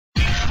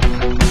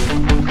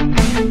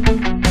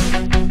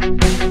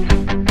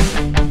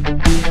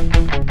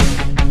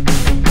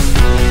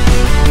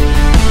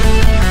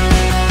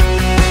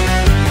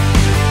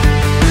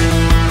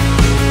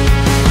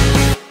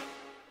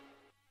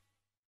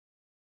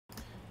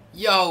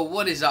Yo,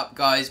 what is up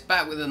guys?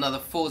 Back with another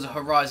Forza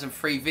Horizon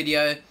 3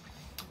 video,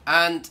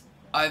 and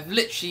I've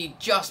literally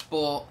just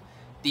bought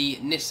the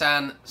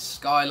Nissan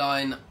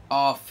Skyline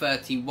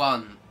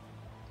R31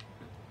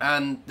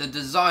 and the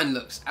design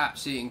looks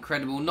absolutely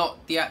incredible.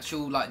 Not the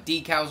actual like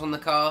decals on the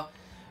car,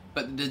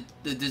 but the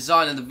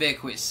design of the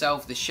vehicle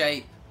itself, the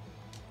shape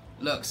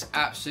looks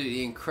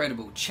absolutely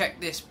incredible. Check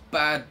this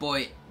bad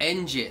boy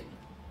engine.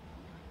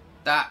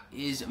 That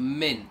is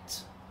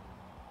mint.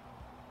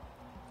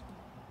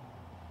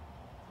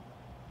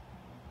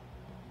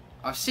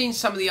 I've seen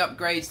some of the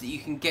upgrades that you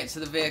can get to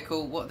the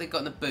vehicle. What have they got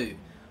in the boot?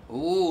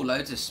 Ooh,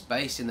 loads of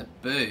space in the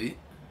boot.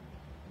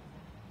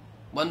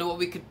 Wonder what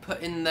we could put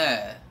in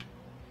there.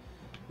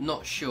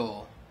 Not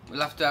sure.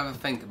 We'll have to have a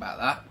think about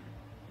that.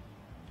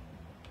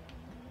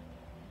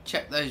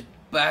 Check those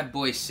bad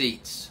boy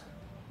seats.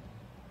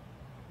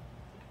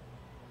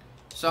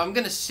 So I'm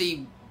going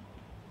to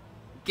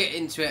get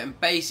into it and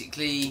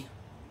basically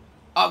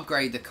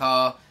upgrade the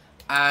car.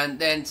 And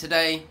then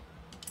today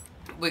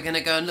we're going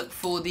to go and look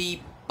for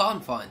the barn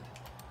find.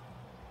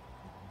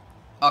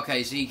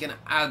 Okay, so you can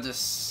add a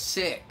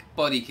sick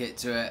body kit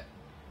to it.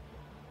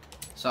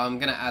 So I'm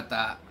going to add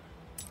that.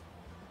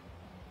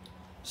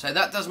 So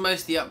that does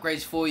most of the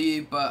upgrades for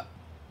you, but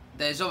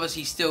there's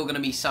obviously still going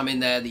to be some in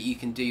there that you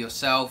can do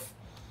yourself.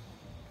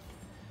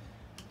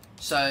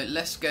 So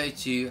let's go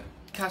to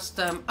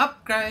custom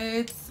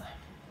upgrades.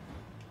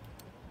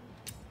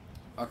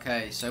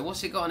 Okay, so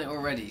what's it got on it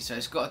already? So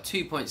it's got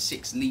a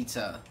 2.6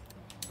 litre.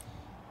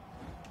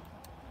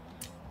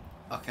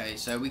 Okay,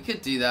 so we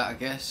could do that, I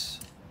guess.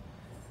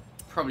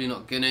 Probably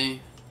not gonna.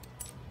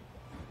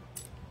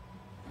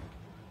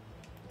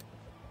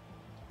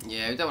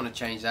 Yeah, we don't want to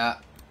change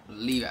that.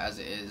 Leave it as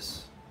it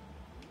is.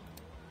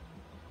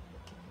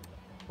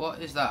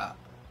 What is that?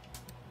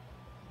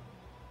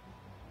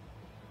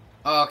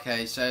 Oh,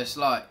 okay, so it's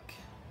like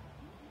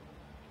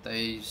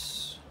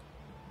those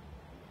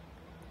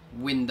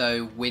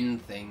window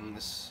wind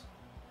things.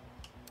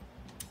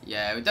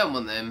 Yeah, we don't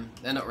want them.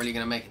 They're not really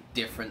going to make a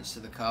difference to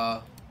the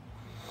car.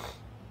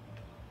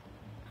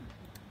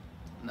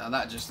 Now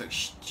that just looks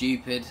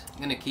stupid. I'm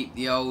going to keep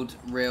the old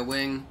rear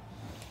wing.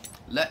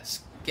 Let's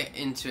get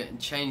into it and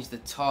change the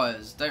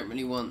tyres. Don't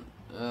really want...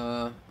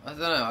 I don't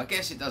know. I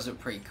guess it does look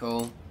pretty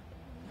cool.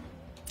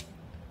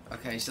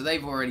 Okay, so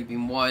they've already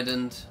been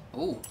widened.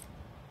 Ooh.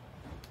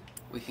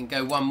 We can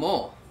go one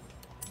more.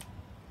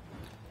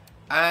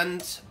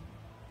 And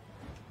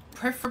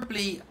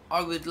preferably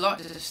I would like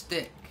to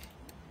stick...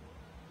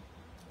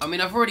 I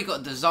mean, I've already got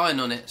a design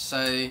on it,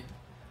 so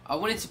I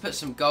wanted to put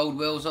some gold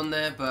wheels on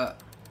there, but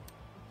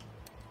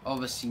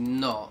obviously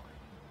not.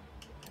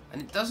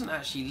 And it doesn't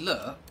actually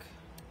look...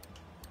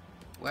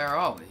 Where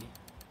are we?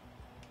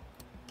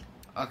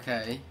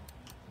 Okay.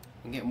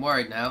 I'm getting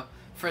worried now.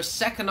 For a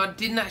second I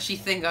didn't actually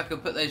think I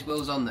could put those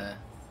wheels on there.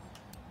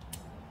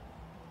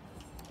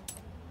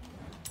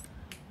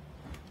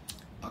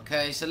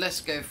 Okay, so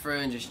let's go through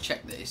and just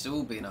check that it's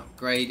all been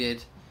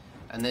upgraded.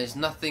 And there's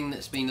nothing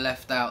that's been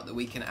left out that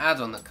we can add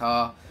on the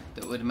car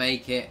that would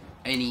make it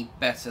any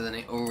better than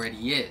it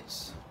already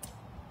is.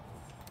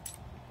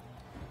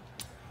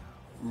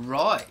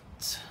 Right.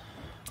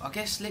 I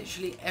guess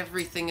literally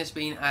everything has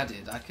been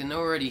added. I can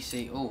already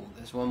see... Oh,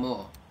 there's one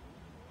more.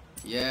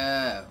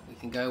 Yeah, we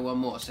can go one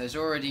more. So there's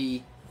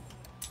already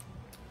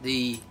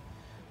the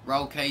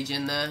roll cage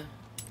in there.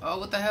 Oh,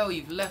 what the hell?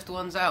 You've left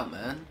ones out,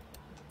 man.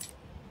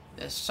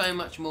 There's so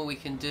much more we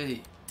can do.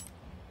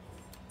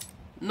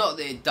 Not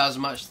that it does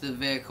much to the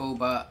vehicle,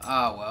 but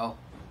ah well.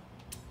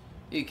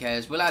 Who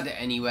cares? We'll add it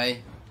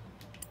anyway.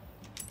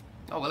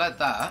 Oh, we'll add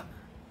that.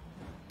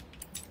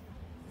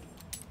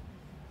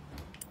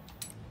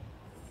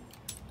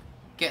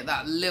 Get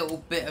that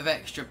little bit of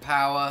extra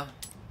power.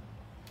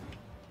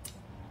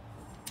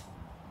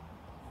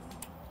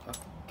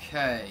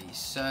 Okay,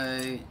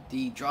 so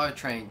the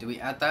drivetrain, do we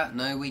add that?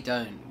 No, we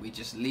don't. We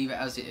just leave it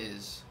as it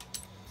is.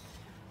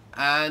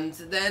 And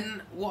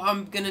then what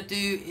I'm going to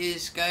do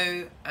is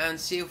go and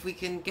see if we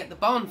can get the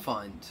barn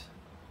find.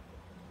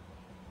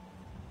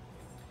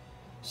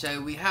 So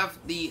we have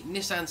the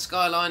Nissan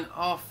Skyline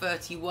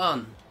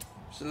R31.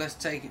 So let's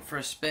take it for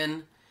a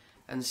spin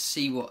and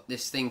see what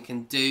this thing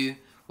can do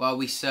while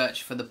we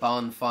search for the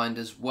barn find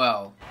as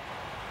well.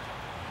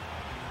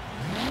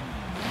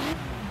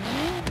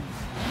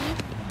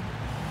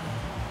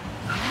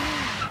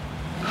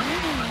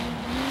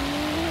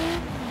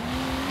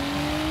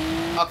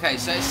 Okay,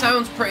 so it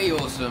sounds pretty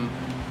awesome.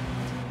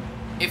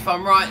 If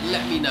I'm right,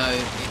 let me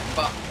know.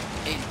 But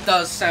it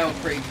does sound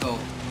pretty cool.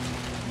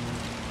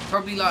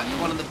 Probably like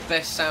one of the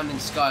best sounding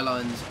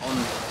Skylines on...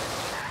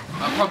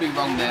 I'm probably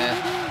wrong there,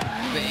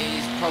 but it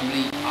is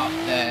probably up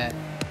there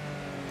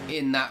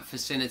in that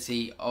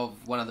vicinity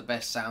of one of the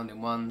best sounding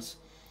ones.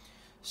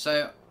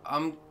 So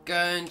I'm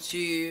going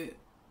to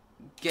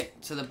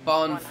get to the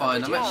barn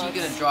find. I'm actually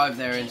going to drive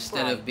there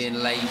instead of being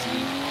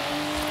lazy.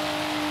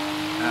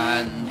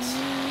 And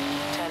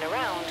turn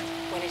around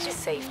when it is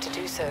safe to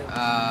do so.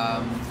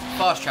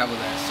 Fast travel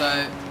there.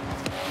 So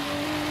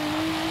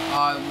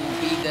I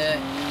will be there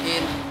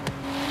in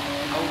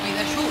I will be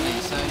there shortly,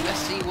 so let's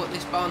see what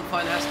this barn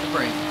find has to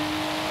bring.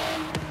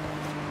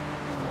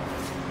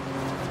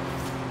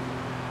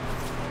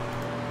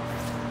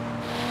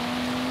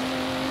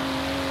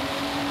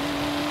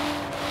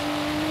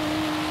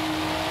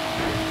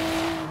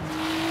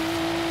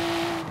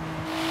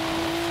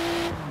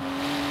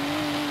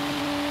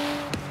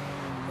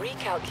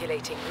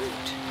 Recalculating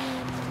route.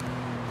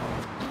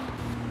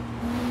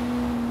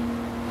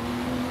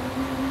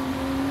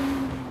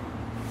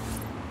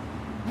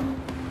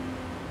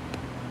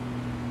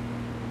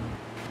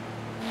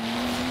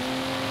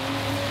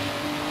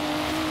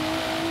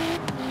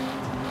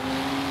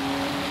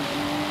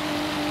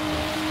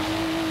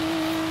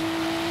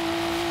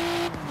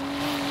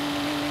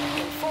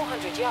 In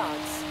 400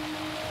 yards,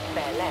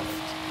 bear left.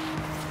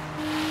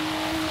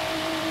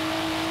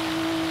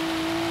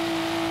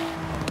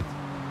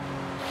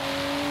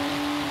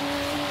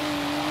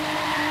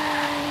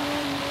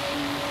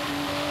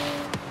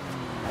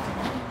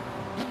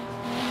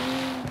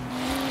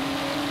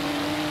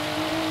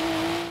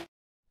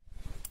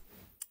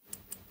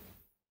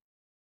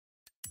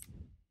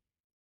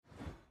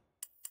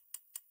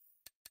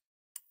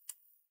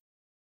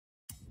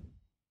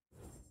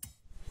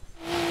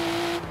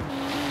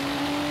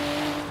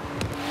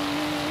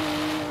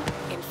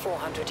 In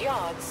 400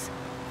 yards,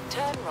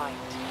 turn right.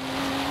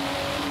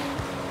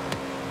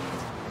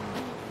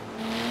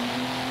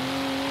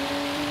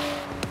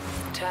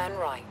 Turn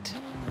right.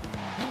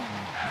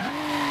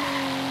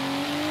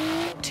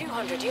 In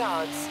 200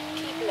 yards,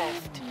 keep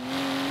left.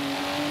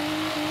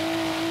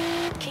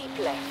 Keep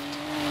left.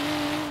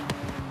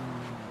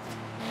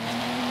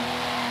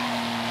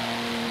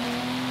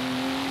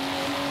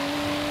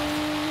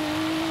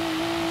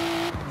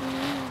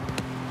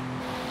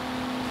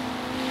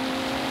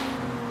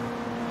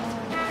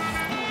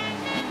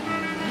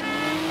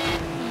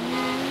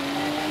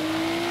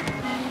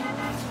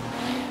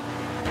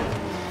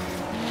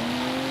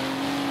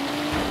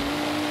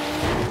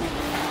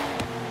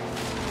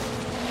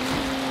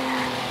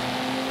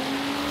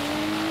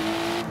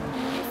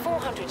 In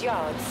 400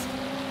 yards,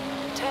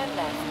 turn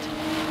left.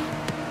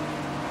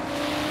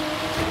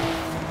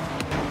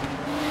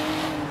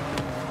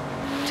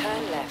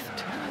 Turn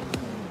left.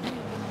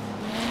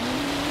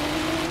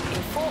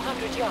 In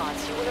 400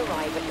 yards, you will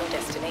arrive at your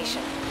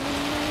destination.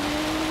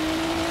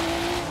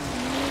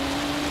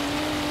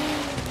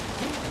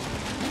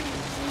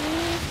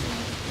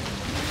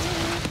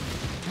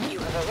 You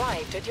have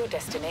arrived at your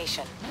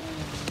destination.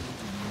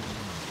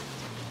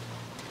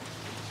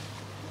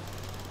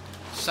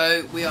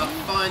 So we are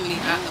finally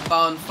at the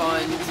barn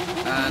find,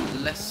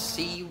 and let's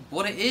see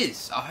what it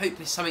is. I hope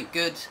it's something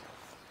good.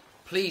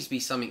 Please be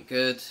something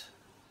good.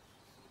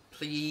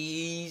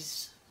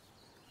 Please.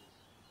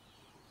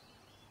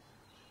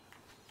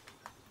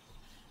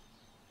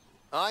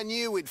 I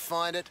knew we'd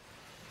find it.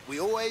 We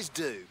always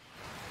do.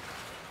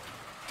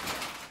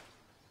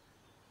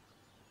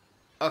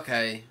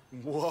 Okay.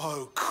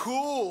 Whoa,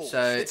 cool!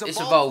 So it's a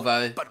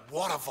Volvo. But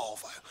what a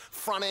Volvo.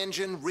 Front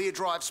engine, rear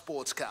drive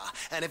sports car.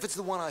 And if it's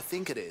the one I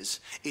think it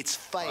is, it's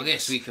famous. I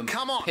guess we can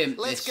Come on, pimp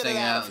let's this get thing it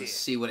out of and here.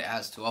 see what it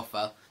has to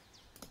offer.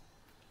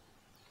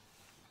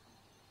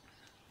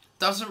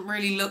 Doesn't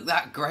really look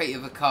that great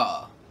of a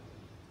car.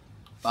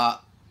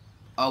 But,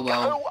 oh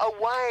well. Go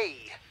away!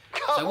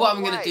 Go So what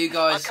I'm going to away. do,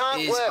 guys, I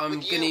can't is work I'm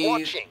with going you to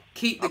watching.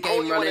 keep the I'll call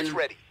game you when it's running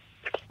ready.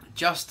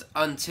 just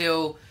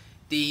until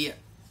the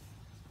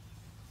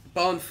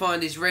barn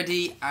find is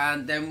ready,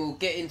 and then we'll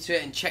get into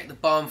it and check the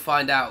barn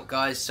find out,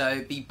 guys.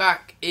 So be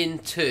back in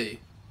 2.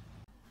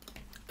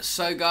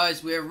 So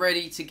guys, we're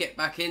ready to get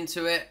back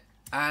into it,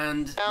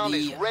 and Down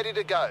is the ready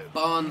to go.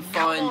 barn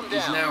find on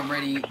is down. now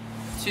ready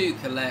to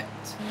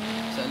collect.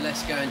 So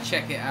let's go and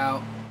check it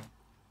out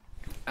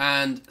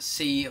and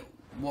see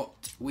what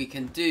we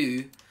can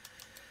do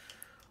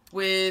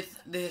with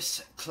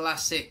this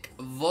classic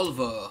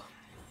Volvo.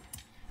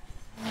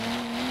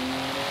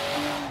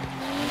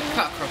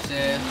 Cut across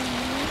here.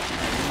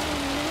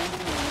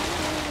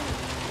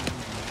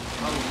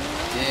 Oh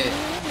dear.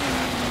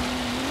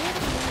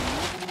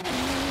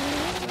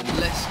 So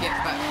let's get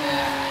back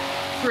there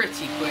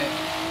pretty quick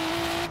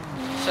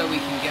so we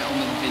can get on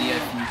with the video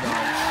for you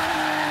guys.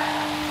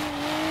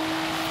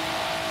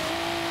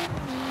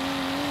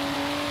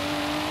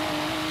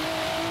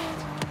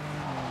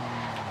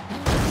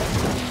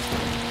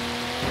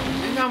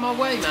 Move out my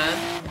way, man.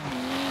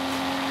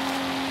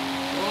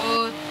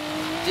 Oh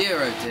dear,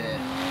 oh dear.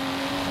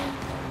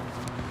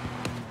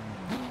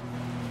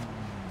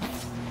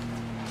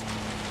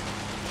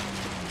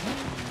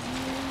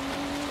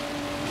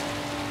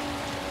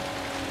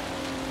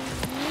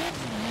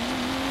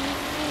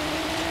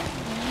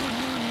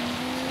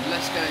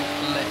 Let's go and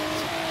collect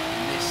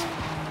this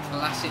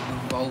classic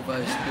Volvo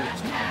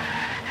sports car,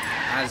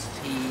 as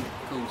he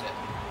calls it.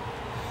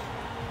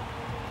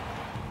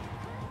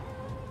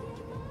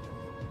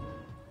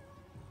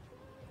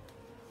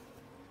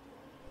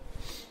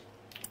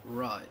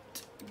 Right,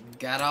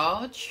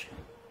 garage.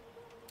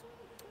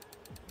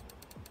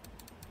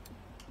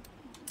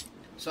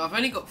 So I've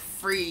only got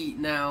 3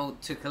 now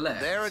to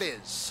collect. There it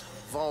is.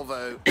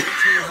 Volvo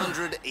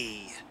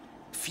 1800E.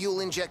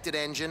 Fuel-injected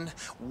engine,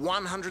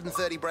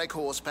 130 brake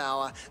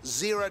horsepower,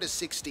 0 to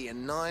 60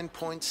 in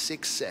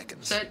 9.6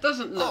 seconds. So it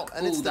doesn't look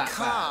and all it's the that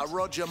car bad.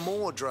 Roger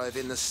Moore drove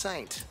in the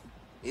Saint.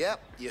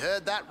 Yep, you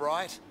heard that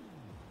right.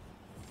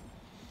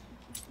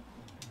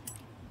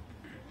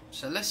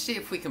 So let's see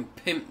if we can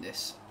pimp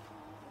this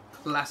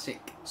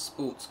classic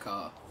sports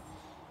car.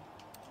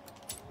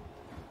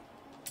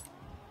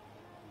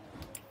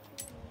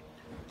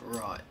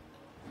 Right.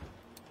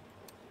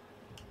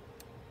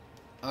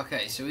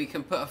 Okay, so we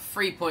can put a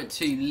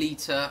 3.2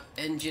 litre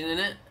engine in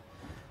it.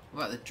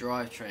 What about the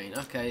drivetrain?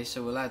 Okay,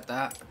 so we'll add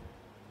that.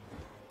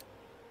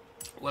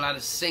 We'll add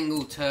a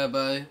single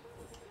turbo.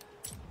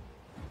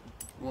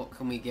 What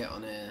can we get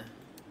on here?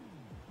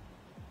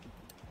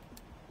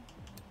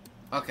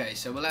 Okay,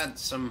 so we'll add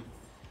some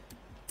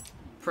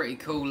pretty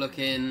cool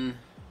looking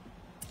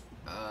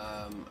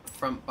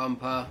front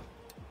bumper.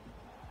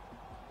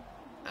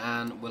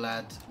 And we'll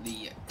add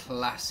the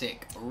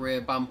classic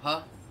rear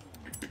bumper.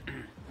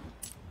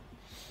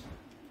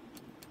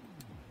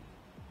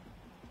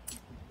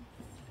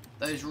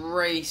 Those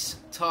race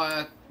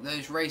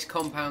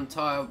compound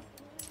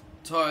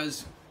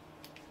tires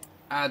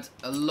add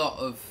a lot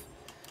of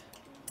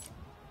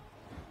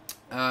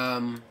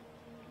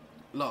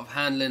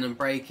handling and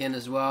braking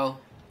as well,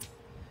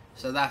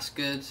 so that's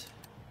good.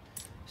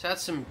 So add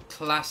some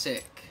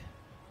classic,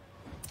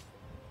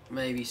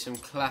 maybe some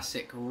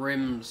classic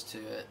rims to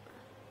it.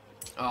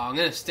 Oh, I'm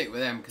gonna stick with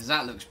them because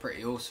that looks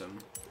pretty awesome.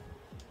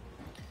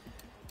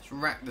 Let's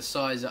rack the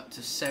size up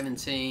to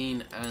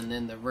 17 and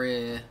then the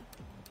rear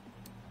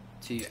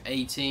to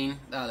 18.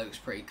 That looks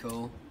pretty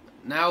cool.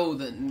 Now all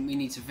that we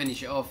need to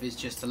finish it off is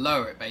just to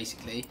lower it,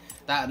 basically.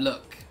 That'd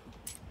look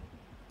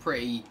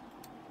pretty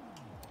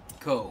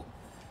cool.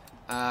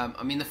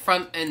 I mean, the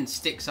front end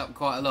sticks up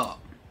quite a lot.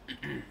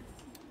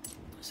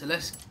 So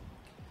let's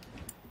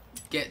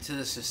get to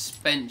the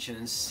suspension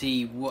and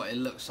see what it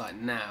looks like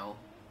now.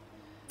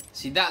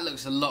 See, that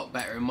looks a lot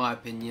better in my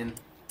opinion.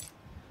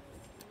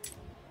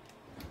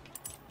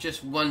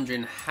 Just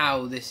wondering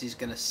how this is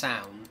going to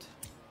sound.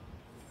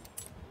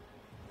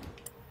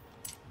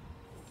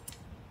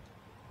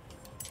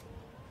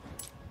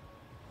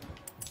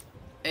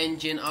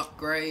 Engine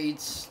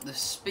upgrades. The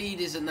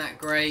speed isn't that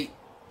great,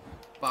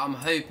 but I'm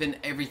hoping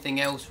everything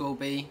else will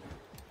be.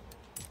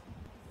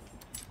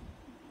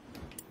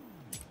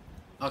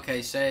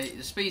 Okay, so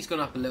the speed's gone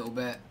up a little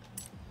bit.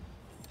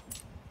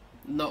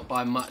 Not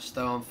by much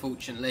though,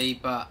 unfortunately,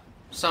 but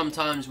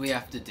sometimes we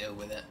have to deal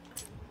with it.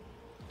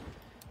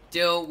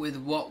 Deal with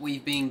what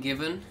we've been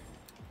given.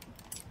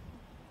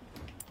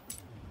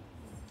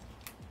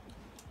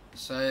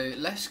 So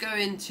let's go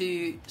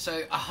into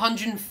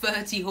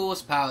 130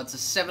 horsepower to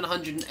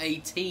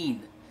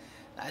 718.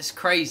 That's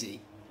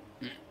crazy.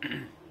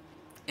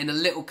 In a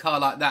little car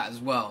like that as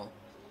well.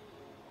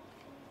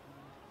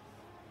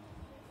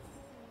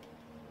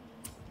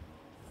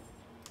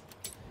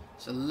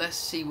 So let's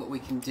see what we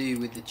can do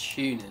with the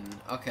tuning.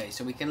 Okay,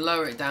 so we can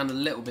lower it down a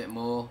little bit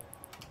more.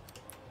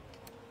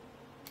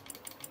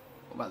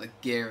 What about the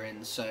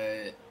gearing?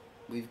 So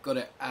we've got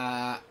it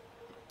at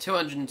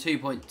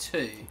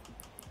 202.2.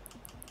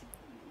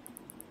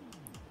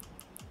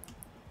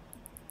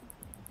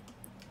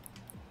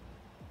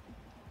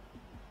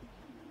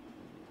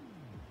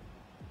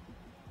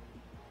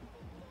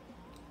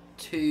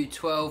 To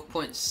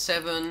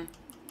 12.7.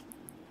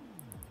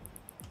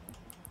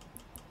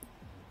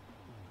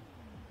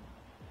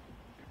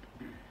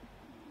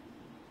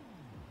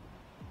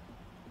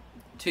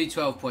 To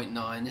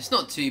 12.9. It's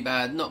not too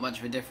bad, not much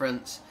of a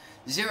difference.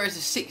 0 to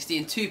 60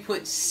 in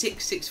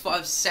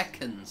 2.665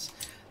 seconds.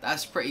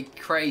 That's pretty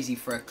crazy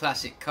for a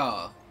classic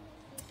car.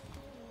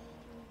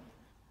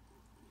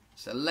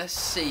 So let's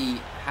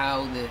see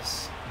how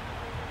this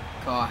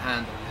car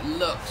handles. It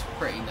looks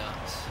pretty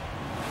nuts.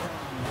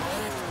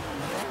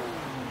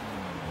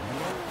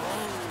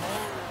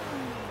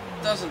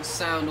 Doesn't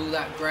sound all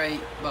that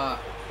great, but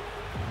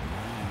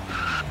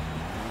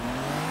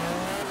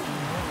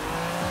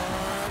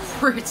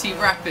pretty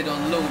rapid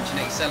on launch and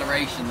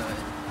acceleration though.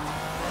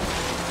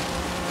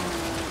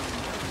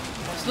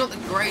 It's not the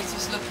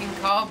greatest looking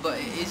car, but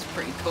it is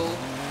pretty cool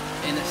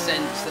in a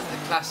sense that the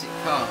classic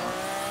car,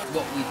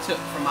 what we took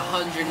from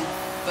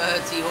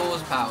 130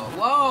 horsepower.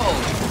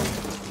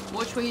 Whoa!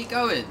 Watch where you're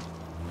going.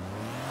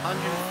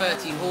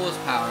 130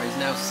 horsepower is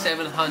now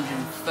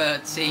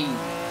 713.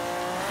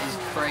 That is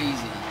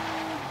crazy.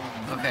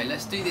 Okay,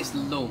 let's do this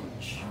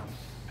launch.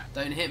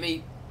 Don't hit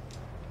me.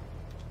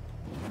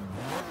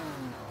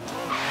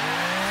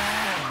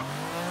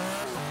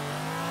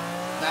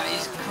 That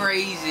is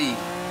crazy.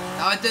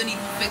 I don't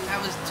even think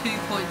that was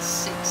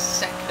 2.6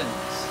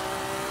 seconds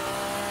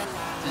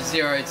to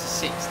 0 to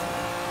 60.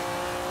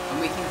 And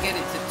we can get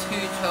it to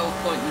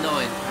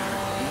 212.9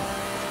 apparently.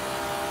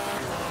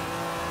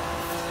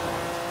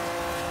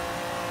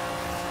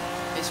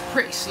 It's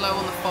pretty slow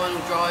on the final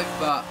drive,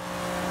 but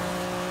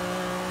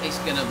it's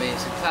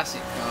a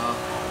classic car.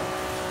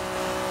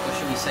 Or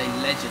should we say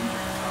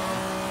legendary car,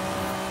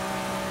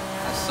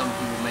 as some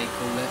people may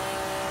call it.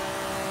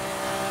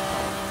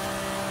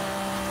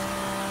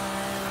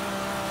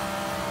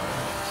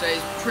 So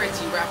it's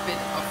pretty rapid.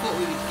 I thought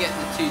we would get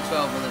the 212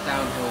 on the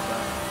downhill, but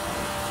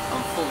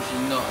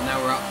unfortunately not. And now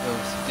we're uphill,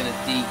 so it's going to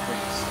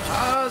decrease.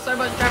 Oh, so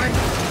much traffic.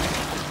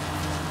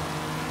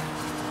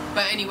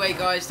 But anyway,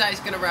 guys, that is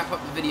going to wrap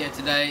up the video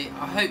today.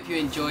 I hope you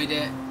enjoyed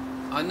it.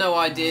 I know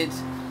I did.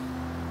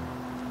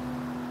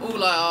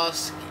 All I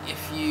ask,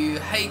 if you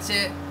hate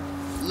it,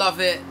 love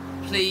it,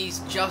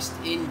 please just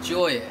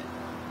enjoy it.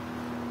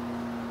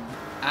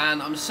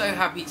 And I'm so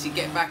happy to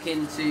get back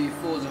into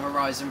Forza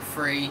Horizon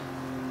 3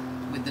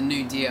 with the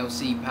new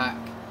DLC pack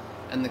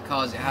and the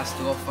cars it has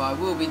to offer. I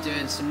will be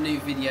doing some new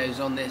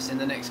videos on this in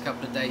the next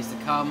couple of days to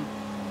come.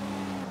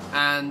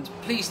 And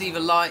please leave a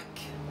like.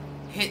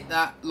 Hit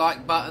that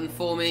like button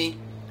for me.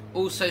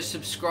 Also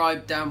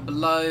subscribe down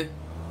below.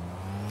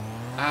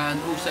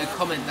 And also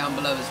comment down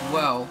below as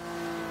well.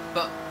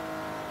 But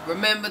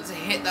remember to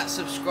hit that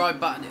subscribe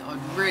button.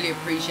 I'd really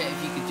appreciate it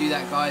if you could do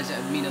that, guys. It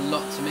would mean a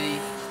lot to me.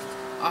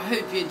 I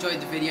hope you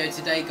enjoyed the video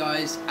today,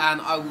 guys.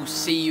 And I will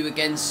see you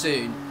again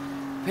soon.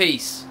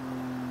 Peace.